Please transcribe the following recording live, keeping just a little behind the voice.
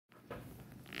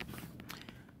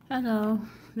Hello,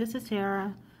 this is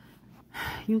Tara.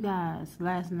 You guys,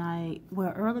 last night,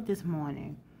 early this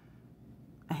morning,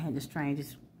 I had the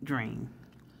strangest dream.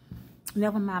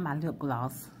 Never mind my lip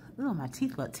gloss. Ugh, my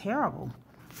teeth look terrible.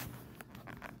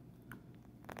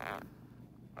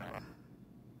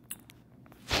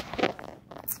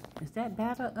 Is that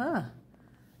better?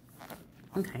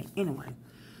 Okay, anyway.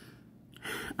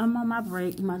 I'm on my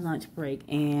break, my lunch break,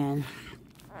 and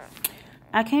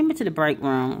I came into the break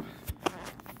room.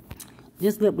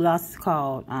 This lip gloss is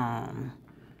called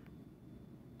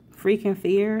Freaking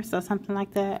Fierce or something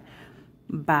like that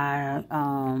by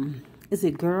is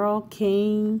it Girl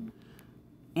King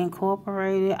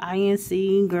Incorporated,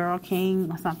 INC Girl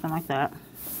King or something like that.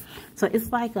 So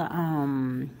it's like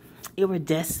a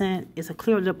iridescent, it's a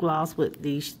clear lip gloss with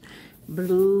these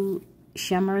blue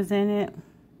shimmers in it.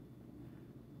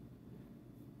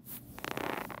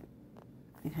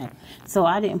 Okay, so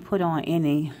I didn't put on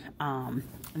any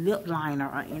lip liner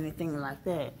or anything like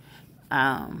that.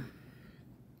 I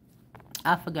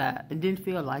forgot. It didn't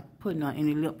feel like putting on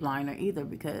any lip liner either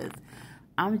because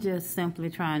I'm just simply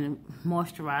trying to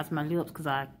moisturize my lips because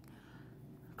I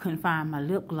couldn't find my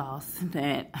lip gloss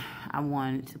that I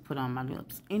wanted to put on my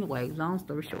lips. Anyway, long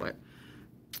story short,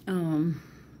 my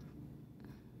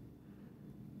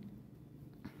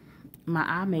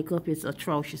eye makeup is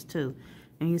atrocious too.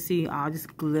 And you see all this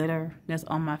glitter that's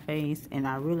on my face. And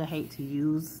I really hate to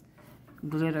use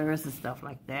glitters and stuff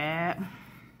like that.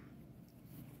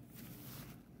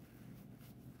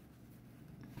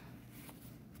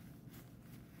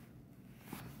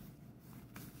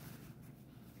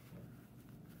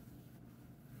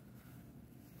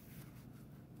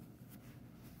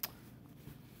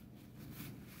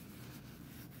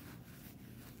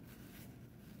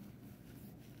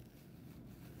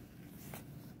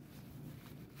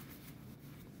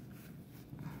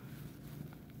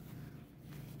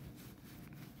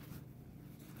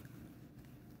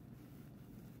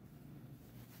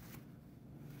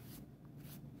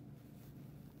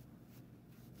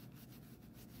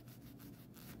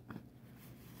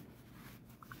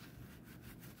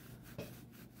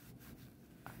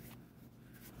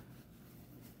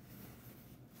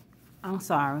 I'm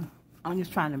sorry. I'm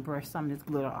just trying to brush some of this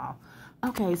glitter off.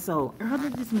 Okay, so early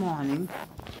this morning,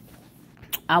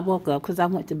 I woke up because I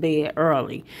went to bed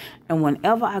early. And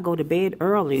whenever I go to bed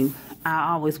early, I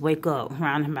always wake up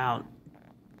around about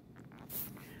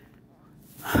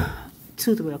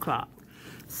 2, 3 o'clock.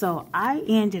 So I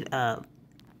ended up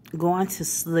going to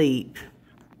sleep.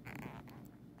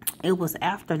 It was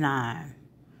after 9.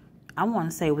 I want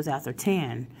to say it was after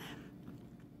 10.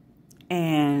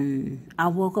 And I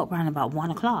woke up around about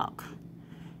 1 o'clock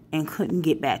and couldn't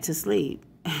get back to sleep.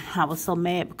 And I was so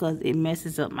mad because it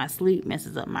messes up my sleep,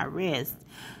 messes up my rest.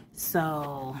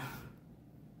 So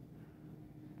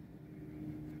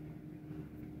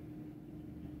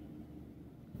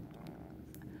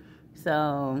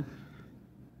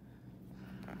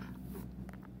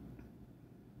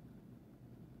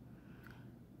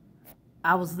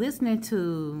I was listening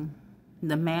to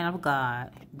the man of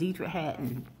God, Dietrich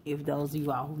Hatton, if those of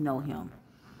you all who know him.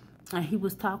 And he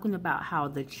was talking about how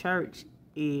the church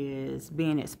is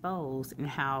being exposed and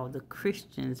how the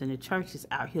Christians and the churches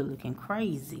out here looking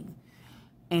crazy.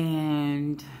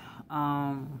 And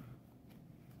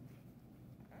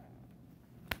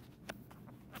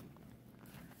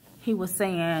he was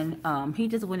saying, he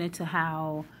just went into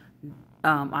how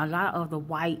a lot of the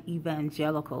white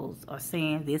evangelicals are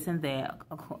saying this and that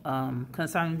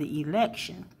concerning the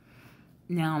election.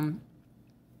 Now,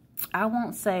 I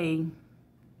won't say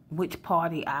which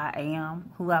party I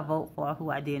am, who I vote for,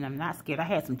 who I did. I'm not scared. I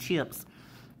had some chips.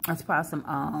 That's probably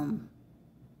some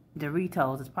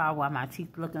Doritos. It's probably why my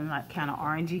teeth looking like kind of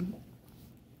orangey.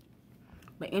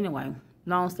 But anyway,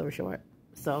 long story short.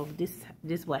 So this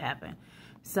is what happened.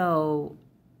 So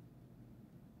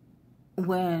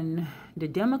when the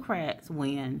Democrats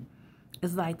win,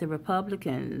 it's like the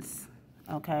Republicans,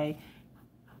 okay?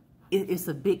 It's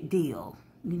a big deal.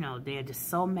 You know, they're just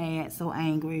so mad, so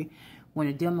angry. When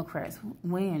the Democrats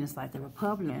win, it's like the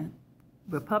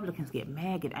Republicans get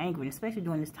mad, get angry, especially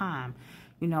during this time.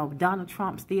 You know, Donald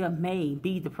Trump still may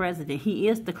be the president. He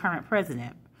is the current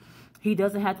president. He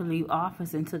doesn't have to leave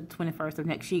office until the 21st of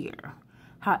next year.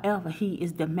 However, he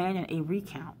is demanding a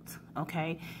recount,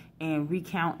 okay? And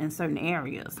recount in certain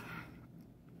areas.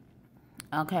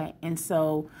 Okay, and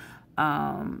so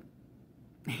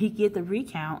he get the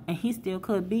recount and he still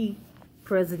could be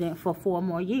president for 4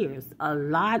 more years. A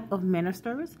lot of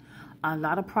ministers, a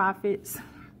lot of prophets,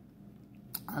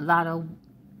 a lot of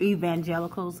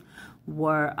evangelicals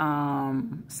were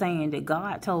saying that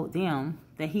God told them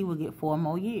that he would get 4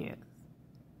 more years.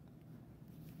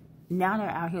 now they're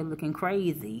out here looking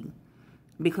crazy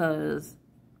because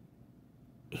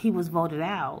he was voted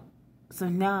out. So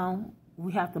now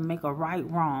we have to make a right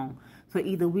wrong. So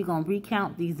either we're going to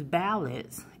recount these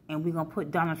ballots and we're going to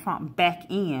put Donald Trump back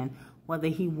in, whether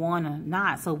he won or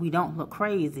not, so we don't look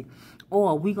crazy.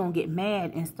 Or we're going to get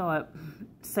mad and start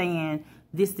saying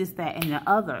this, that, and the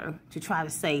other to try to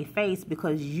save face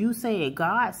because you said,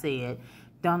 God said,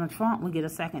 Donald Trump would get a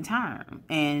second term,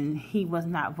 and he was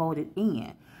not voted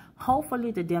in. Hopefully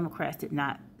the Democrats did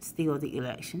not steal the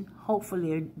election.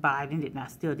 Hopefully Biden did not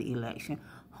steal the election.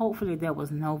 Hopefully there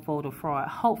was no voter fraud.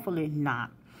 Hopefully not.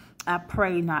 I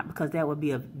pray not, because that would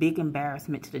be a big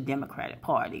embarrassment to the Democratic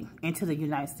Party and to the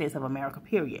United States of America,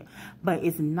 period. But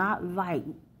it's not like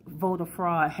voter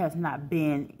fraud has not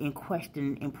been in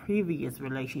question in previous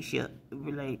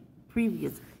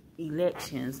previous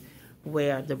elections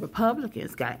where the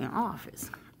Republicans got in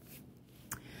office.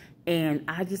 And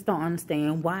I just don't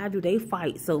understand, why do they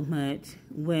fight so much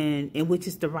when, and which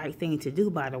is the right thing to do,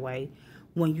 by the way,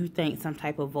 when you think some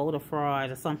type of voter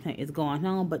fraud or something is going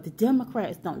on. But the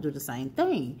Democrats don't do the same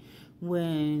thing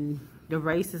when the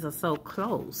races are so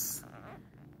close.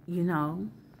 You know,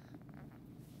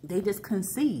 they just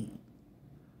concede.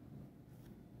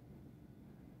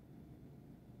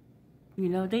 You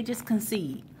know, they just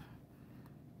concede.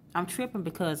 I'm tripping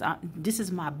because this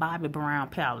is my Bobby Brown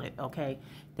palette, okay,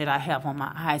 that I have on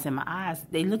my eyes. And my eyes,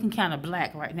 they looking kind of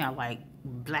black right now, like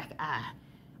black eye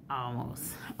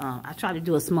almost. I tried to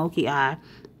do a smoky eye.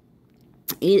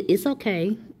 It's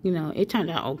okay. You know, it turned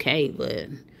out okay, but,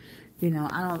 you know,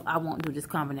 I won't do this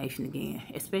combination again,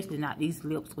 especially not these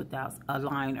lips without a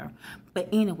liner. But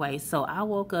anyway, so I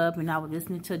woke up and I was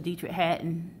listening to Dietrich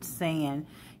Hatton saying,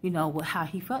 you know, how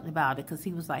he felt about it, because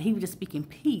he was like, he was just speaking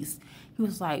peace. He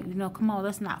was like, you know, come on,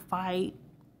 let's not fight.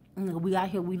 You know, we out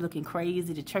here, we looking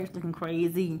crazy, the church looking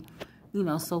crazy, you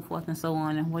know, so forth and so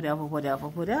on, and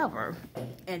whatever.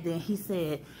 And then he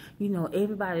said, you know,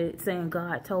 everybody saying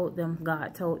God told them,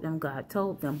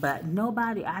 but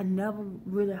nobody, I never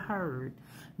really heard,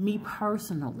 me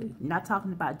personally, not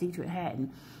talking about Dietrich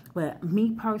Hatton, but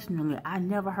me personally, I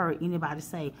never heard anybody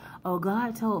say, oh,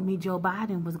 God told me Joe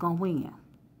Biden was going to win.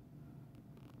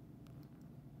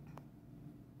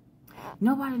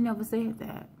 Nobody never said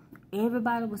that.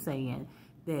 Everybody was saying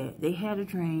that they had a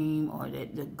dream, or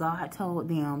that God told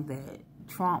them that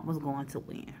Trump was going to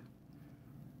win.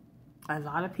 A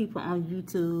lot of people on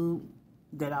YouTube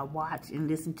that I watch and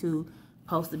listen to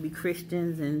supposed to be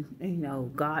Christians and, you know,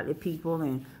 godly people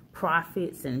and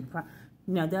prophets. And,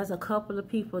 you know, there's a couple of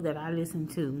people that I listen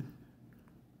to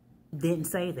didn't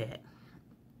say that.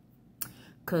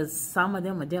 Because some of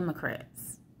them are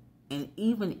Democrats. And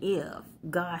even if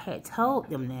God had told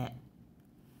them that,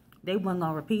 they weren't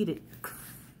going to repeat it.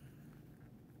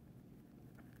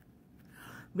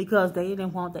 Because they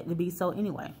didn't want that to be so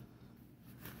anyway.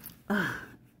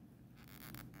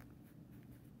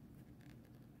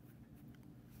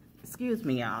 Excuse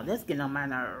me, y'all. That's getting on my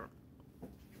nerve.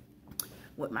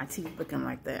 With my teeth looking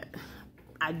like that.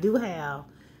 I do have,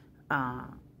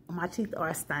 my teeth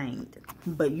are stained.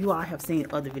 But you all have seen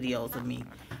other videos of me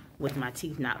with my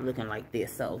teeth not looking like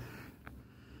this. So,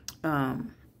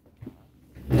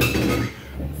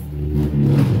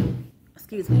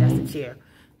 excuse me, that's the chair.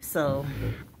 So,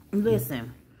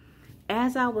 listen,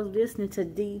 as I was listening to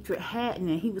Dietrich Hatton,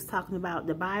 and he was talking about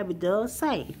the Bible does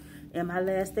say, in my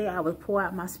last day I will pour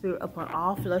out my spirit upon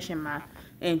all flesh, and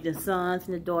the sons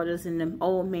and the daughters and the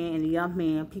old man and the young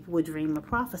man, people would dream and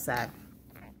prophesy.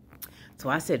 So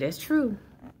I said, that's true.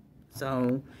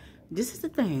 So, this is the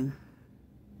thing.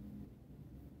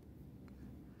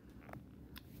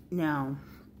 Now,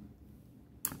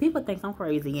 people think I'm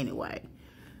crazy anyway.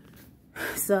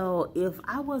 So, if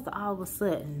I was to all of a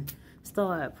sudden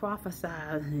start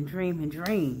prophesying and dreaming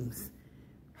dreams,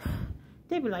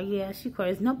 they'd be like, yeah, she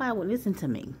crazy. Nobody would listen to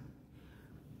me.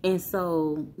 And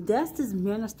so, that's this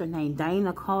minister named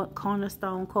Dana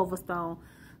Coverstone.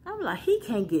 I'm like, he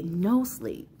can't get no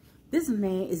sleep. This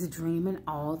man is dreaming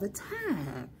all the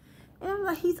time. And I'm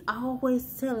like, he's always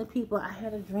telling people, I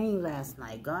had a dream last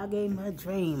night. God gave me a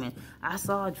dream, and I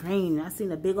saw a dream, and I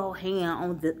seen a big old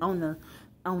hand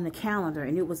on the calendar,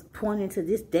 and it was pointing to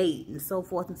this date, and so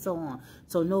forth and so on.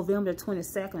 So November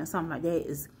 22nd or something like that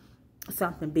is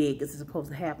something big. This is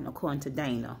supposed to happen according to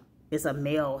Dana. It's a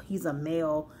male. He's a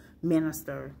male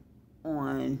minister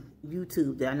on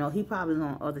YouTube. That I know he probably is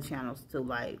on other channels too,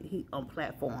 like on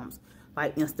platforms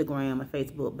like Instagram and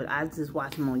Facebook. But I just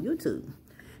watch him on YouTube.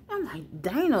 I'm like,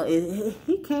 Dana,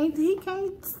 he can't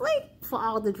sleep for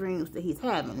all the dreams that he's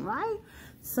having, right?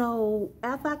 So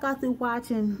after I got through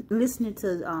listening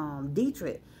to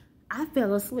Dietrich, I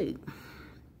fell asleep.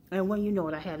 And when you know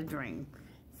it, I had a dream.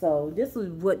 So this is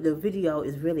what the video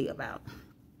is really about.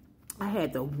 I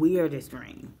had the weirdest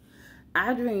dream.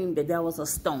 I dreamed that there was a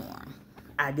storm.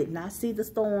 I did not see the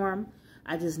storm.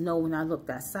 I just know when I looked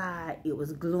outside, it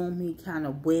was gloomy, kind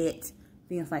of wet,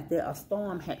 things like that. A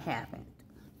storm had happened.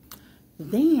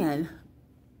 Then,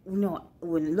 you know,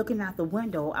 when looking out the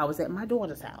window, I was at my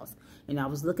daughter's house. And I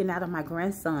was looking out of my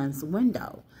grandson's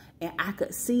window. And I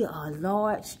could see a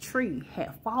large tree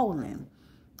had fallen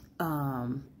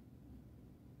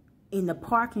in the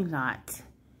parking lot,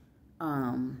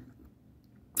 in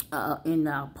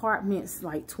the apartments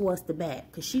like towards the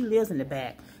back, because she lives in the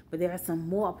back, but there are some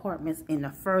more apartments in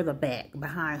the further back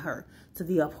behind her. So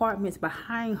the apartments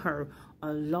behind her,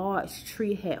 a large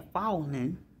tree had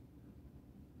fallen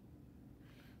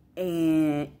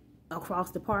and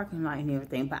across the parking lot and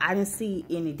everything, but I didn't see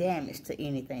any damage to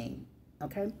anything.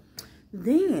 Okay,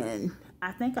 then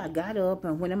I think I got up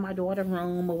and went in my daughter's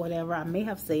room or whatever. I may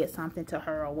have said something to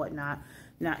her or whatnot.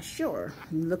 Not sure.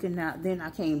 Looking out, then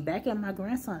I came back in my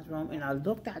grandson's room and I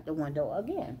looked out the window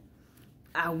again.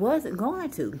 I wasn't going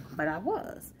to, but I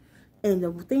was. And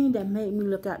the thing that made me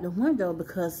look out the window,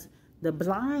 because the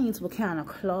blinds were kind of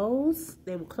closed.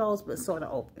 They were closed but sort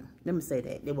of open. Let me say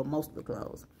that. They were mostly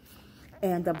closed.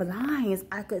 And the blinds,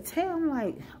 I could tell,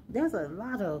 like, there's a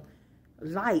lot of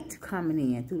light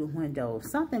coming in through the window.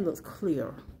 Something looks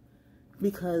clear,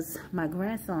 because my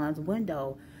grandson's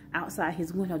window, outside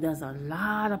his window, there's a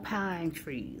lot of pine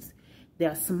trees.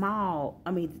 They're small.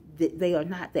 I mean, they are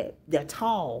not that, they're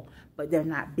tall, but they're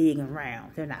not big and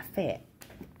round. They're not fat.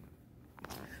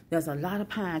 There's a lot of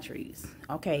pine trees,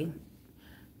 okay?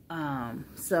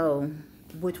 So,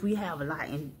 which we have a lot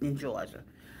in Georgia.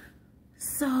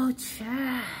 So,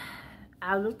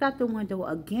 I looked out the window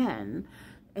again,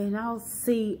 and I'll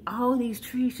see all these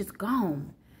trees just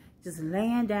gone. Just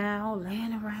laying down,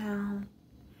 laying around,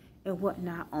 and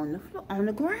whatnot on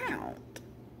the ground.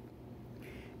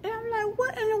 And I'm like,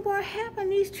 what in the world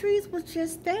happened? These trees was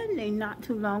just standing not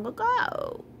too long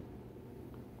ago.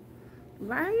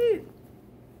 Right?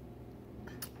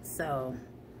 So,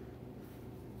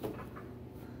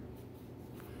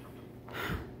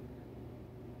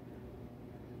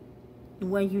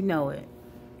 when you know it,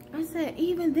 I said,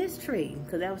 even this tree,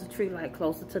 because that was a tree like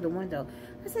closer to the window.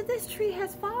 I said, this tree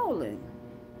has fallen.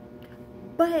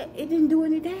 But it didn't do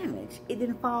any damage. It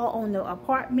didn't fall on the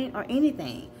apartment or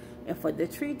anything. And for the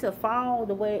tree to fall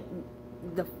the way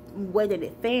that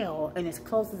it fell, and as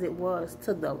close as it was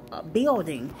to the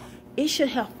building, it should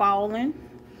have fallen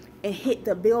and hit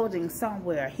the building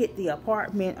somewhere, hit the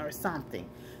apartment or something.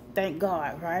 Thank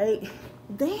God, right?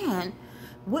 Then,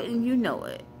 wouldn't you know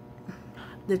it,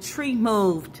 the tree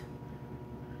moved.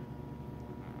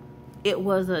 It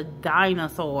was a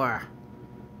dinosaur.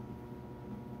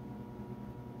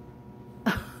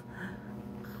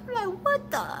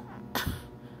 What the?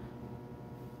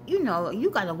 You know, you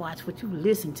gotta watch what you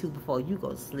listen to before you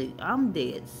go to sleep. I'm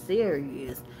dead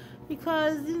serious.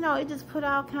 Because, you know, it just put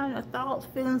all kind of thoughts,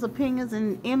 feelings, opinions,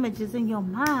 and images in your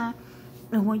mind.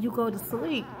 And when you go to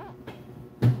sleep,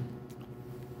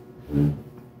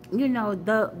 you know,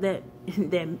 that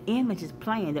image is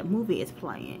playing, that movie is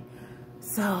playing.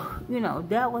 So, you know,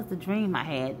 that was the dream I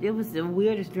had. It was the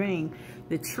weirdest dream.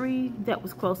 The tree that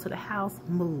was close to the house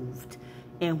moved.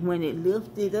 And when it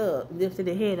lifted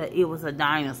the head up, it was a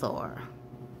dinosaur.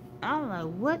 I'm like,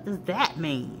 what does that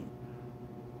mean?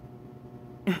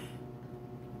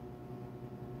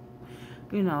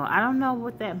 You know, I don't know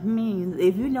what that means.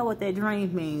 If you know what that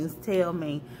dream means, tell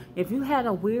me. If you had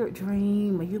a weird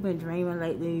dream, or you've been dreaming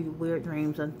lately, weird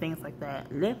dreams and things like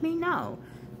that, let me know.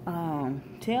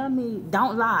 Tell me,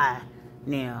 don't lie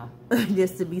now,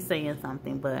 just to be saying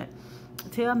something, but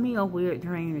tell me a weird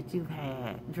dream that you've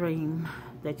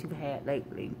had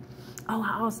lately. Oh,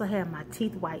 I also have my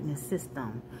teeth whitening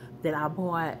system that I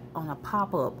bought on a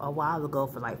pop-up a while ago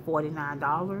for like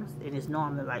 $49, and it's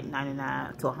normally like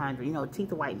 $99 to $100. You know,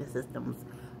 teeth whitening systems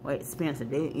are expensive.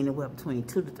 They're anywhere between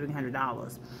 $200 to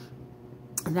 $300.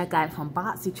 And I got it from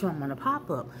BoxyCharm on a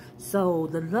pop-up. So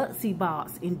the Luxie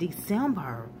box in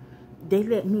December, they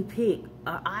let me pick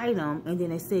an item, and then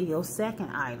they say your second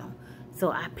item.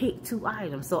 So I picked 2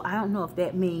 items. So I don't know if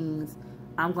that means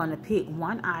I'm going to pick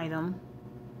one item,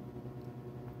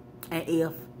 and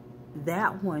if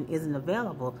that one isn't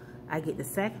available, I get the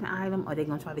second item, or they're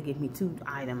going to try to give me 2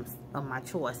 items of my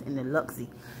choice in the Luxie.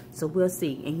 So we'll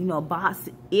see. And you know,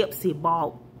 Ipsy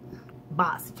bought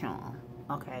BoxyCharm.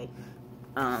 Okay.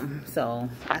 So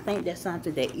I think that's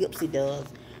something that Ipsy does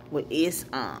with its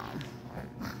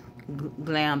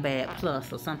Glam Bag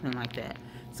Plus or something like that.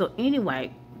 So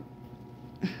anyway,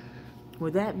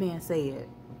 with that being said,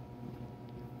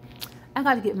 I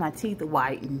got to get my teeth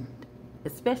whitened,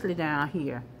 especially down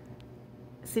here.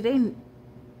 See,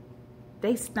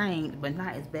 they stained, but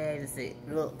not as bad as it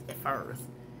looked at first.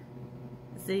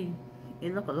 See,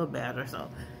 it looked a little better. So,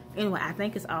 anyway, I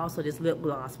think it's also this lip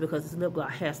gloss, because this lip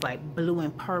gloss has like blue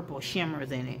and purple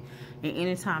shimmers in it. And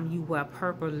anytime you wear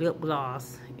purple lip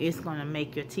gloss, it's gonna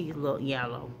make your teeth look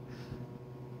yellow.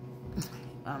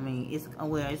 I mean, it's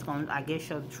gonna, I guess,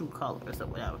 show the true colors or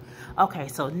whatever. Okay,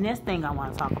 so next thing I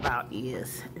want to talk about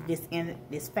is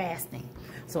this fasting.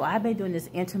 So I've been doing this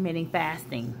intermittent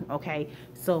fasting. Okay,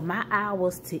 so my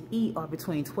hours to eat are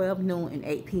between 12 noon and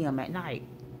 8 p.m. at night.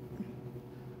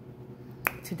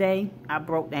 Today I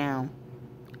broke down.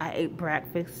 I ate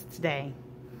breakfast today.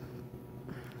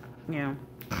 Yeah,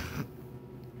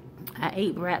 I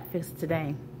ate breakfast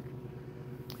today.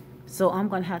 So I'm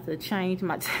going to have to change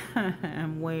my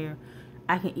time where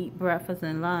I can eat breakfast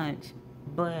and lunch,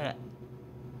 but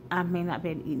I may not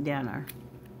be able to eat dinner.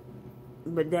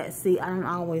 But see, I don't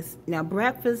always, now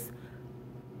breakfast,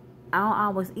 I don't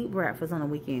always eat breakfast on the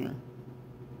weekend.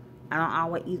 I don't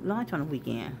always eat lunch on the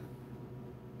weekend.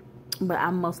 But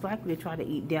I'm most likely to try to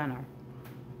eat dinner.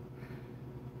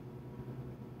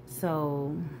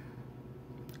 So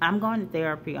I'm going to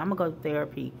therapy. I'm going to go to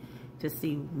therapy to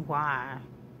see why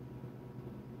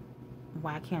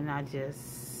can't I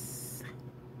just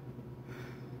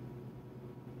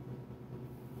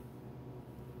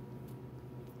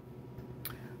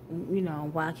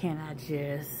why can't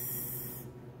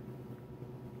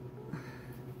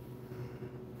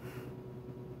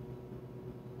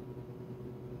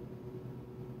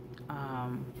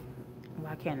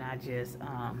I just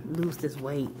lose this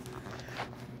weight?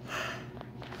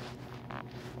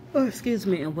 Oh, excuse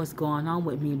me, and what's going on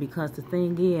with me, because the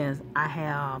thing is, I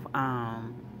have I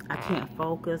can't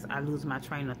focus, I lose my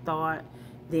train of thought.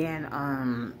 Then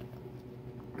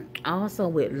also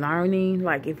with learning,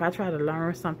 like if I try to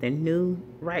learn something new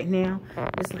right now,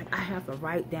 it's like I have to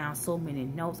write down so many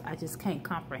notes, I just can't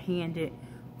comprehend it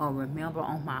or remember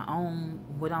on my own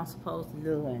what I'm supposed to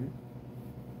do, and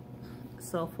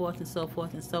so forth and so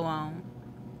forth and so on.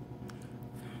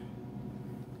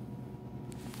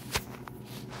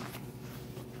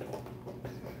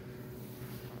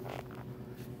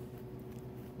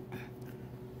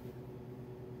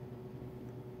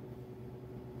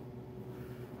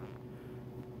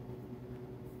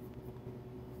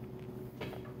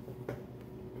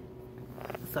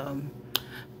 So,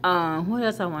 what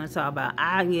else I want to talk about?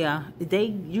 You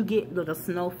get little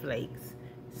snowflakes.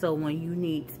 So when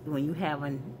you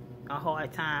having a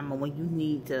hard time, or when you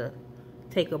need to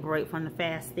take a break from the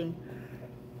fasting,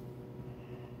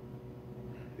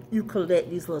 you collect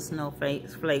these little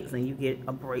snowflakes and you get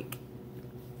a break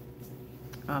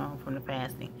from the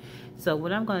fasting. So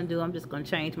what I'm going to do, I'm just going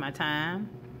to change my time.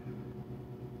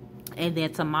 And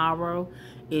then tomorrow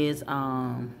is,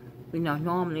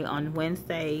 normally on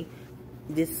Wednesday,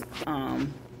 this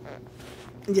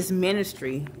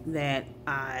ministry that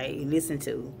I listen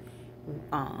to,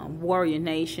 Warrior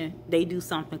Nation, they do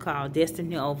something called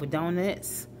Destiny Over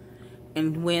Donuts.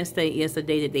 And Wednesday is the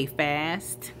day that they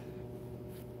fast.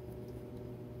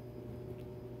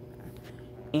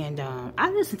 And I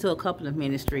listen to a couple of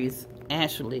ministries,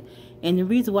 actually. And the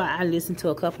reason why I listen to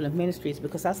a couple of ministries,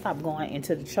 because I stopped going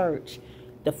into the church,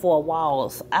 the four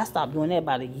walls. I stopped doing that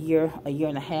about a year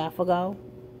and a half ago.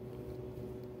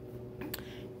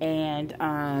 And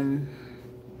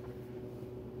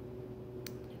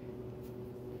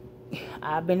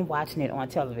I've been watching it on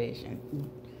television.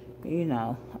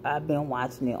 I've been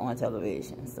watching it on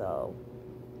television. So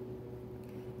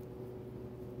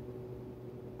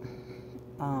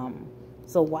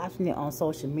watching it on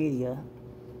social media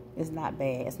is not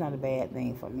bad. It's not a bad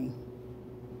thing for me.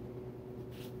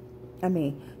 I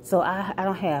mean, so I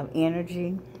don't have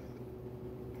energy,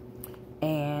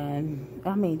 and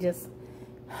I mean,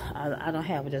 I don't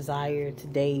have a desire to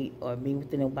date or be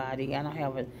with nobody. I don't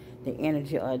have the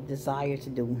energy or desire to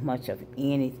do much of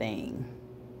anything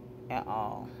at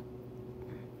all.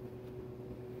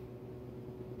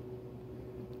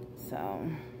 So,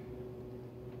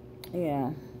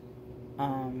 yeah.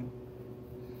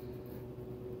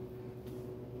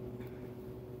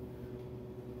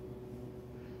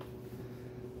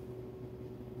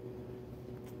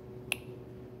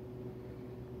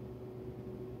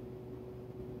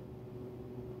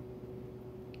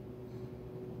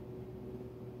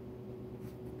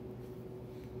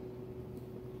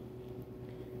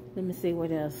 Let me see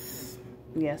what else.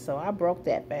 Yeah, so I broke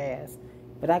that fast,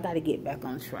 but I got to get back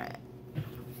on track.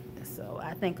 So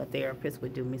I think a therapist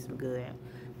would do me some good.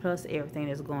 Plus everything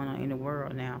that's going on in the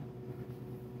world now.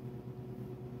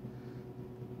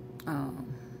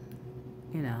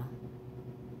 you know,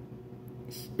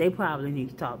 they probably need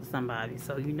to talk to somebody.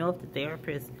 So, you know, if the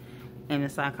therapist and the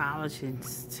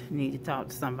psychologist need to talk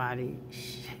to somebody,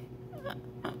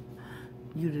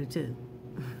 you do too.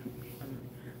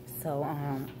 So,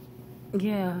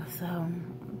 yeah, so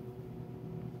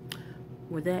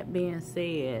with that being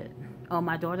said, oh,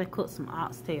 my daughter cooked some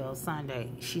oxtails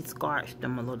Sunday. She scorched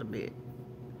them a little bit.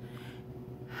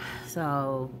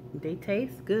 So, they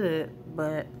taste good,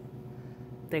 but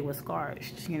they were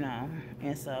scorched, you know.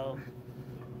 And so,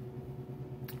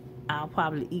 I'll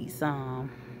probably eat some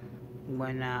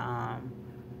when I,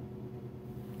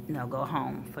 you know, go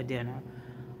home for dinner.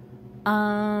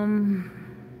 I'm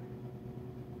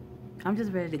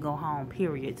just ready to go home,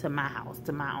 period, to my house,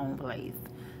 to my own place.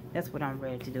 That's what I'm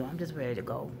ready to do. I'm just ready to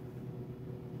go.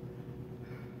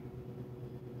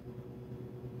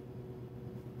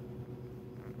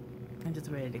 I'm just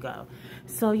ready to go.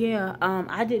 So yeah,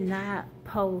 I did not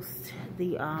post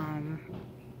the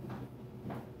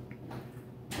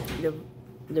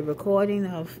recording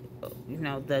of, you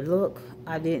know, the look.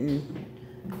 I didn't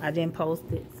post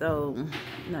it. So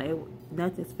no,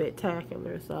 nothing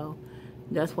spectacular. So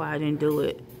that's why I didn't do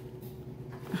it.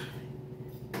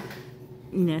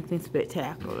 Nothing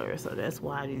spectacular. So that's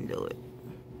why I didn't do it.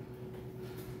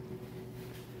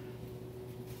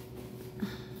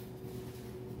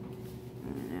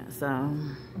 So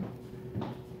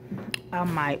I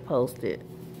might post it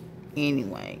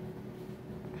anyway.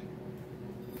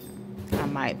 I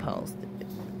might post it.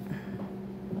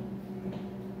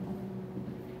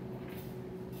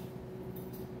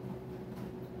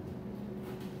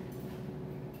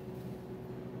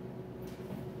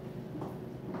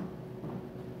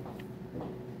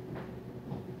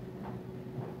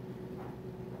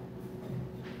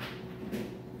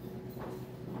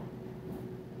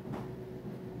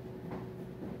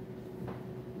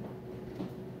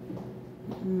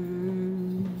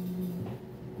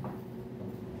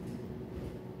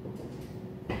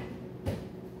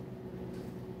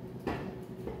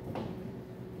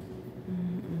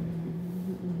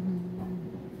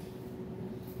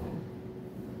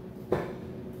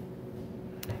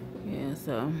 Yeah,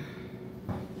 so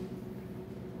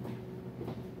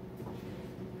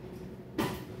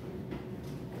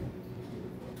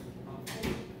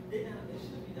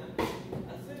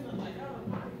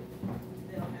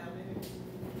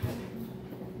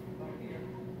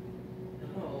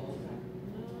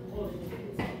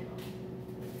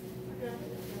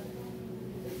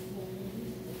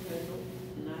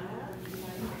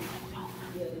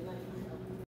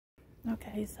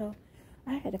okay, so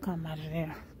I had to come out of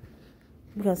there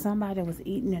because somebody was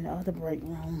eating in the other break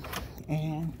room,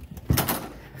 and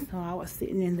so I was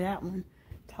sitting in that one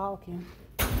talking,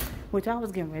 which I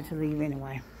was getting ready to leave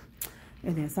anyway.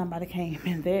 And then somebody came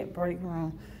in that break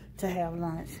room to have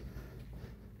lunch.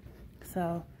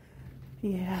 So,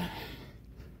 yeah.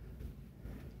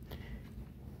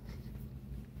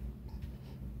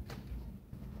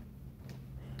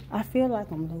 I feel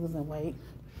like I'm losing weight.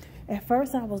 At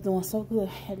first, I was doing so good.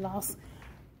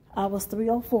 I was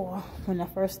 304 when I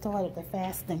first started the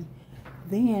fasting.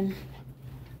 Then,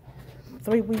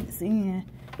 3 weeks in,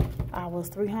 I was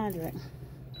 300.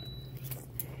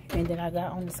 And then I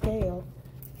got on the scale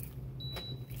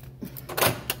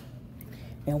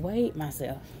and weighed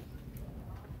myself.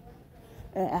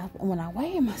 And when I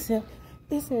weighed myself,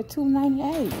 it said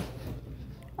 298.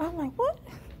 I'm like, what?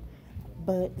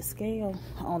 But the scale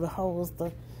on the holds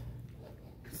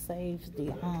saves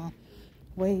the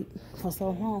weight for so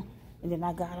long. And then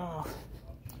I got off.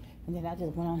 And then I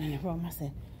just went on in the room. I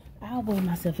said, I'll weigh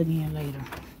myself again later.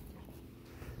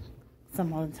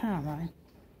 Some other time, right?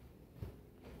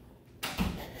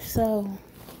 So,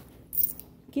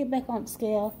 get back on the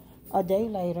scale a day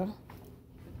later.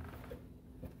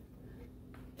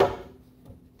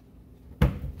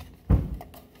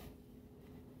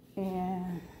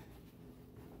 And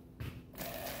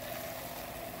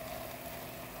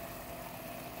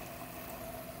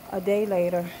a day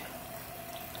later,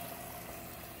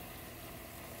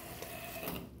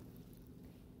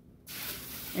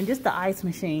 and just the ice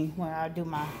machine where I do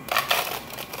my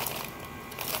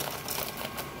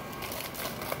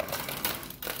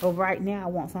but right now I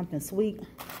want something sweet.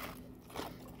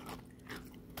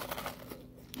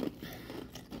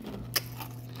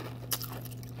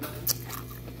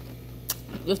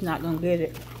 Just not gonna get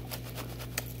it.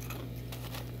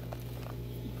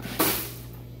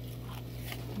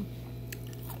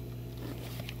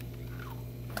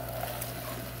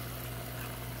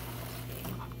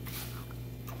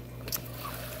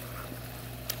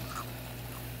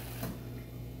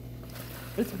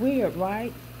 It's weird,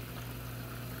 right?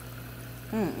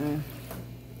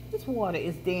 This water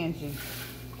is dingy.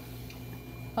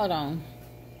 Hold on.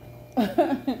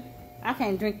 I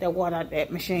can't drink that water out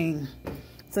that machine.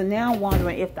 So now I'm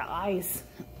wondering if the ice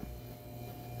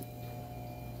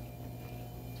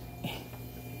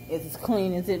is as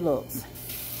clean as it looks.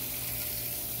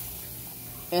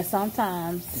 And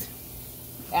sometimes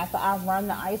after I run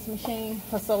the ice machine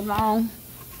for so long,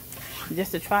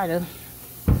 just to try to,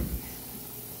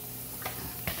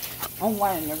 I'm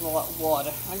running the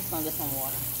water. I'm just gonna get some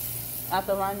water.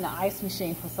 After running the ice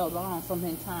machine for so long, so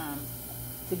many times,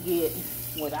 to get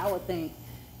what I would think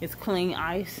is clean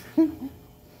ice,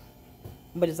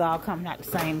 but it's all coming out the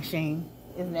same machine.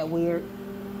 Isn't that weird?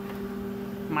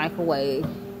 Microwave.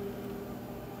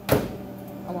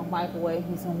 I'm gonna microwave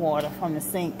me some water from the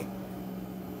sink.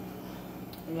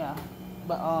 Yeah,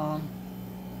 but I'm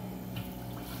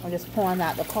just pouring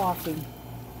out the coffee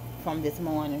from this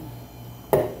morning.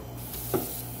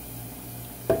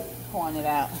 Pouring it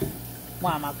out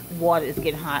while my water is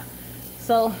getting hot.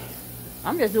 So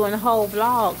I'm just doing a whole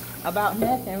vlog about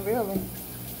nothing really.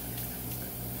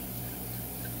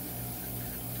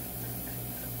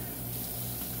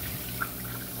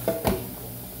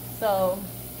 So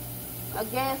I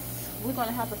guess we're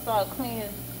gonna have to start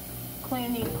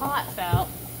cleaning these pots out,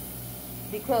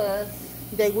 because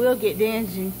they will get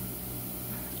dingy,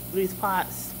 these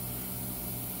pots.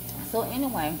 So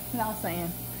anyway, you know what I'm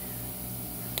saying,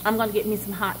 I'm gonna get me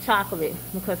some hot chocolate,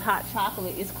 because hot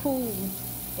chocolate is cool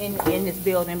in this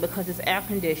building because it's air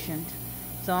conditioned.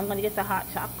 So I'm gonna get the hot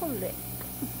chocolate.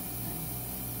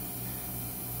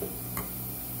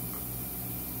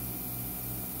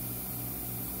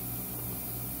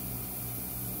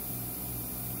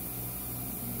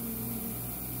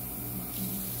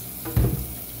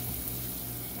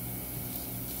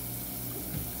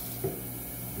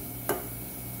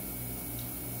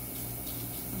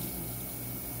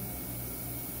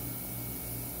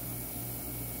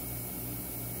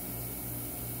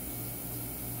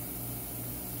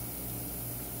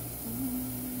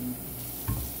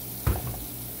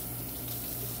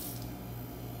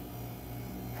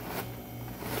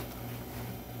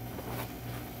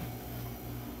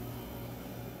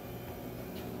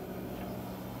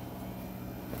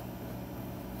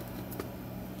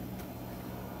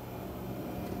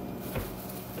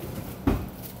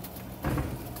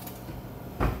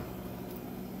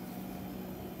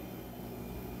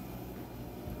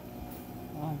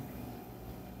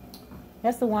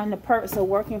 That's the one, the perks of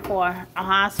working for a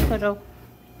hospital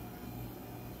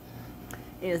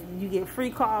is you get free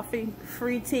coffee,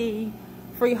 free tea,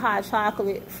 free hot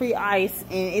chocolate, free ice,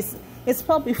 and it's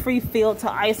supposed to be free filter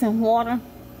ice and water,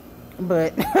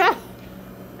 but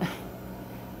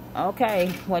okay,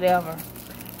 whatever.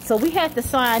 So we had to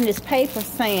sign this paper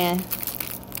saying,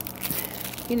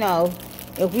 you know,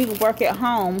 if we work at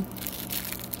home,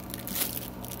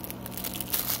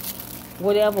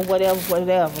 whatever.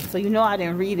 So you know I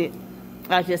didn't read it.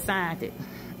 I just signed it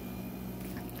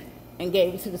and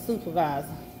gave it to the supervisor.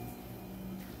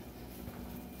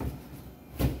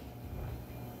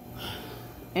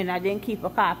 And I didn't keep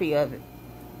a copy of it.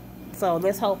 So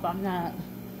let's hope I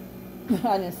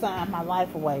didn't sign my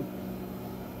life away.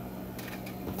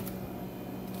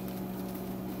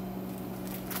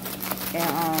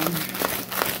 And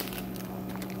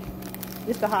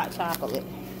it's the hot chocolate.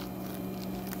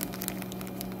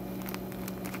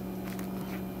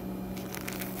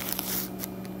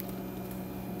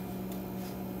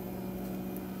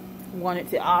 Want it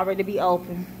to already be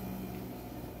open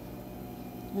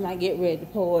when I get ready to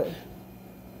pour it.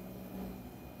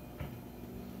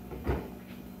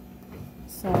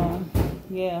 So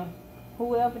yeah,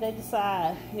 whoever they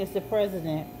decide is the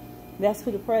president, that's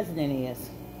who the president is,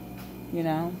 you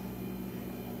know.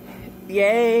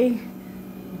 Yay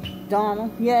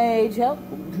Donald, yay Joe,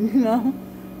 you know.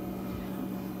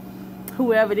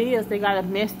 Whoever it is, they got a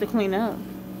mess to clean up.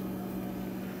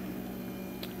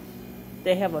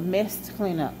 They have a mess to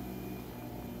clean up.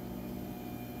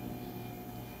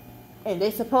 And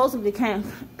they supposedly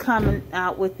coming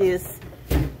out with this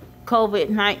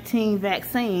COVID-19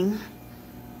 vaccine.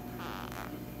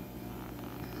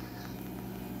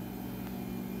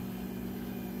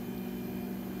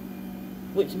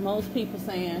 Which most people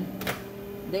saying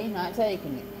they not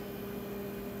taking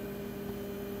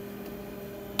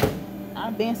it.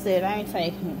 I've been said I ain't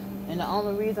taking it. And the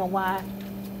only reason why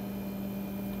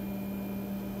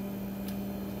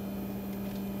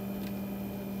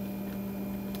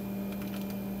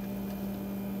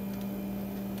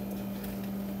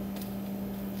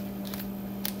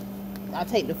I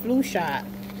take the flu shot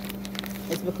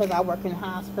is because I work in the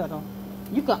hospital.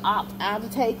 You can opt out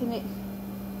of taking it,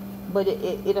 but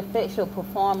it affects your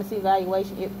performance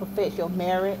evaluation. It affects your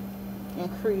merit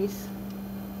increase.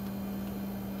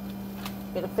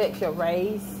 It affects your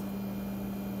raise.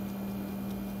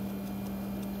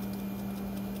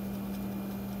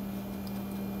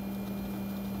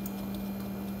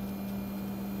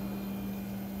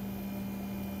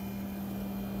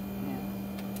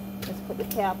 Let's put the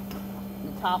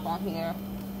top on here.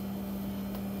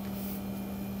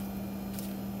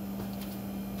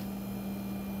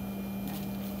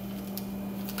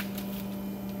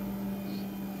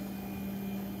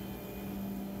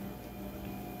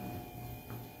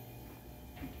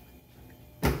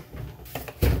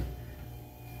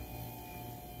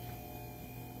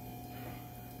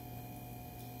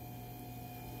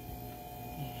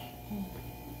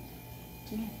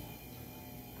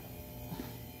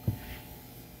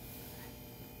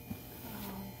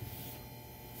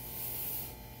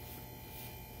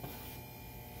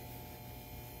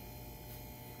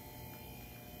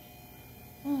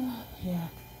 Yeah,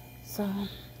 so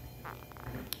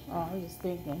I was just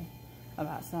thinking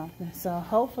about something. So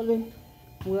hopefully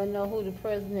we'll know who the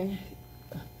president.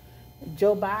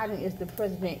 Joe Biden is the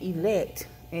president-elect,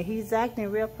 and he's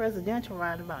acting real presidential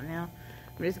right about now.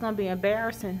 But it's going to be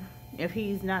embarrassing if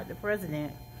he's not the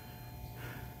president.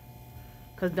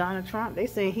 Because Donald Trump, they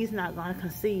say he's not going to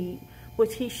concede,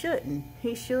 which he shouldn't.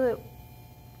 He should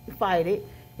fight it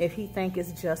if he thinks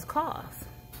it's just cause.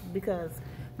 Because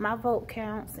my vote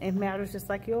counts and matters just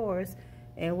like yours.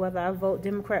 And whether I vote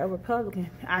Democrat or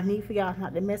Republican, I need for y'all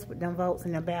not to mess with them votes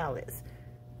and them ballots.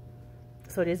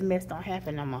 So this mess don't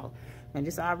happen no more. And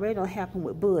this already don't happen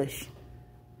with Bush.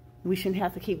 We shouldn't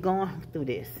have to keep going through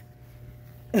this.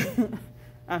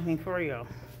 I mean, for real.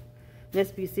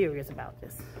 Let's be serious about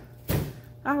this.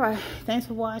 Alright, thanks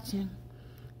for watching.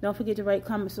 Don't forget to rate,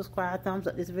 comment, subscribe, thumbs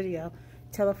up this video.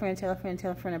 Tell a friend, tell a friend,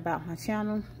 tell a friend about my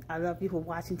channel. I love you for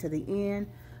watching to the end.